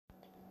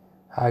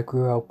I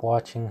grew up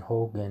watching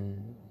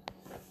Hogan.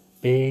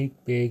 Big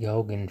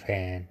Hogan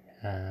fan.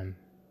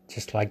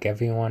 Just like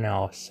everyone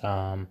else.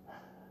 Hulk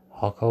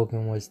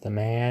Hogan was the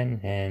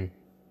man, and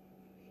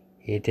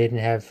he didn't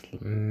have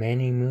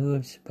many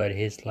moves, but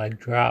his leg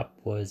drop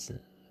was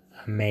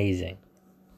amazing.